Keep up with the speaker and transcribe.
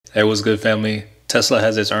Hey, what's good, family? Tesla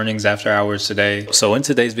has its earnings after hours today. So in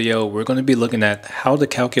today's video, we're going to be looking at how to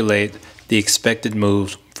calculate the expected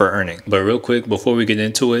moves for earning. But real quick, before we get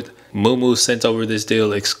into it, Moomoo sent over this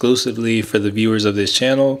deal exclusively for the viewers of this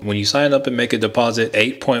channel. When you sign up and make a deposit,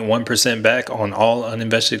 8.1% back on all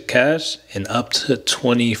uninvested cash and up to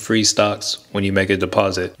 20 free stocks when you make a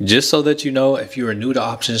deposit. Just so that you know, if you are new to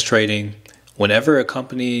options trading, whenever a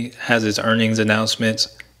company has its earnings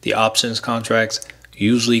announcements, the options contracts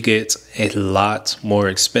usually gets a lot more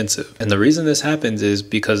expensive. And the reason this happens is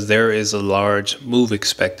because there is a large move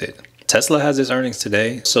expected. Tesla has its earnings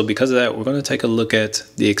today. So because of that, we're going to take a look at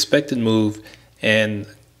the expected move and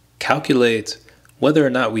calculate whether or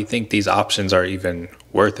not we think these options are even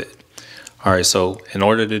worth it. All right, so in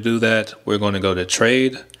order to do that, we're going to go to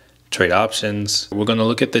trade options. We're going to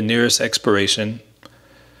look at the nearest expiration,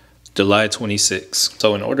 July 26.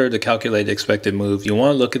 So in order to calculate the expected move, you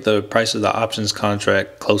want to look at the price of the options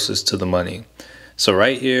contract closest to the money. So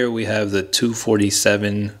right here we have the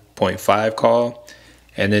 247.5 call,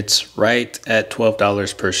 and it's right at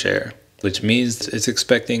 $12 per share, which means it's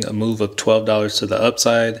expecting a move of $12 to the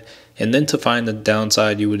upside. And then to find the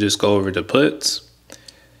downside, you would just go over to puts,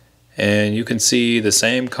 and you can see the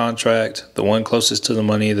same contract, the one closest to the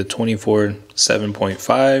money, the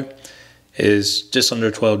 247.5, is just under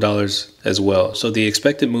 $12 as well. So the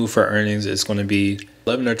expected move for earnings is going to be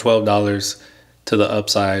 $11 or $12 to the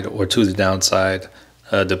upside or to the downside,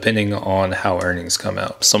 depending on how earnings come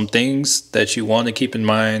out. Some things that you want to keep in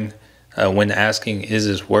mind when asking, is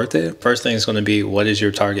this worth it? First thing is going to be, what is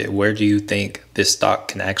your target? Where do you think this stock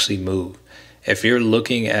can actually move? If you're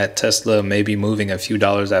looking at Tesla maybe moving a few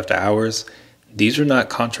dollars after hours, these are not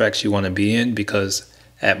contracts you want to be in, because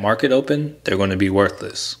at market open, they're going to be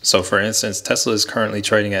worthless. So for instance, Tesla is currently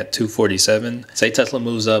trading at 247. Say Tesla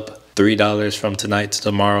moves up $3 from tonight to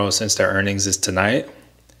tomorrow, since their earnings is tonight.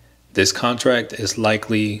 This contract is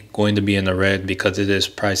likely going to be in the red because it is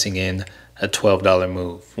pricing in a $12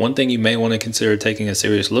 move. One thing you may want to consider taking a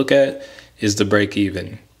serious look at is the break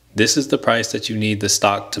even. This is the price that you need the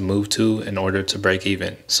stock to move to in order to break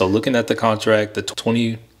even. So looking at the contract, the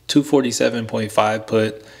 247.5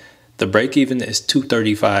 put, the break even is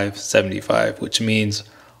 235.75, which means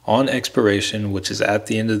on expiration, which is at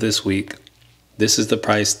the end of this week, this is the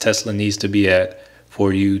price Tesla needs to be at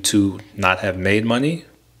for you to not have made money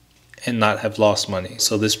and not have lost money.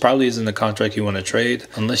 So this probably isn't a contract you want to trade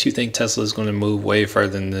unless you think Tesla is going to move way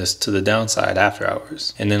further than this to the downside after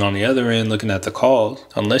hours. And then on the other end, looking at the calls,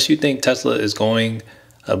 unless you think Tesla is going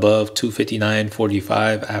above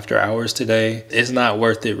 259.45 after hours today, it's not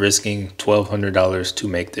worth it risking $1,200 to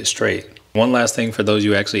make this trade. One last thing for those of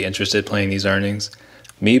you actually interested playing these earnings.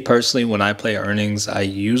 Me personally, when I play earnings, I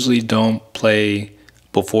usually don't play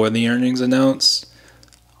before the earnings announce.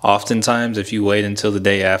 Oftentimes, if you wait until the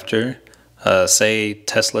day after, say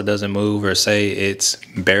Tesla doesn't move, or say it's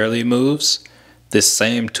barely moves, this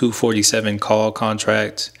same 247 call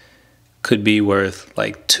contract could be worth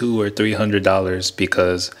like $200 or $300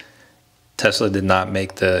 because Tesla did not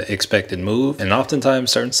make the expected move. And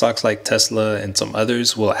oftentimes certain stocks like Tesla and some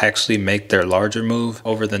others will actually make their larger move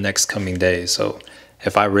over the next coming days. So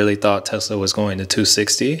if I really thought Tesla was going to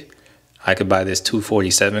 260, I could buy this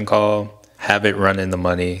 247 call, have it run in the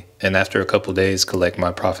money, and after a couple days collect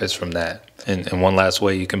my profits from that. And one last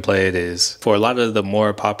way you can play it is, for a lot of the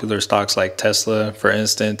more popular stocks like Tesla, for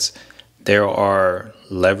instance, there are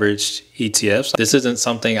leveraged ETFs. This isn't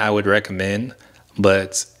something I would recommend,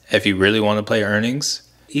 but if you really want to play earnings,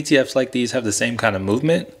 ETFs like these have the same kind of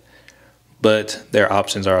movement, but their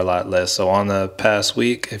options are a lot less. So on the past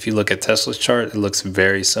week, if you look at Tesla's chart, it looks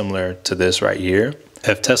very similar to this right here.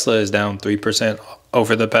 If Tesla is down 3%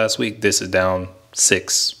 over the past week, this is down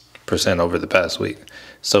 6% over the past week.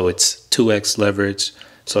 So it's 2x leverage.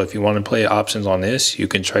 So if you want to play options on this, you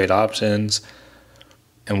can trade options.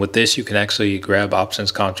 And with this, you can actually grab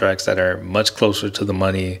options contracts that are much closer to the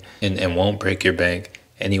money and won't break your bank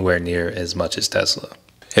anywhere near as much as Tesla.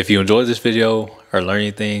 If you enjoyed this video or learned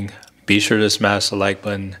anything, be sure to smash the like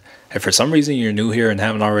button. If for some reason you're new here and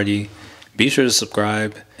haven't already, be sure to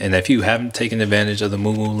subscribe. And if you haven't taken advantage of the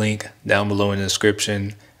Moomoo link down below in the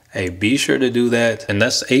description, hey, be sure to do that. And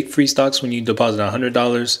that's 8 free stocks when you deposit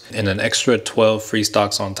 $100 and an extra 12 free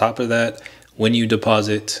stocks on top of that when you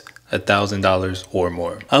deposit $1,000 or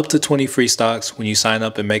more. Up to 20 free stocks when you sign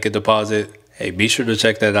up and make a deposit. Hey, be sure to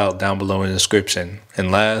check that out down below in the description. And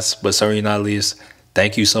last but certainly not least,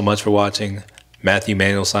 thank you so much for watching.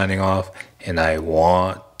 Manuel signing off, and I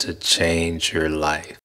want to change your life.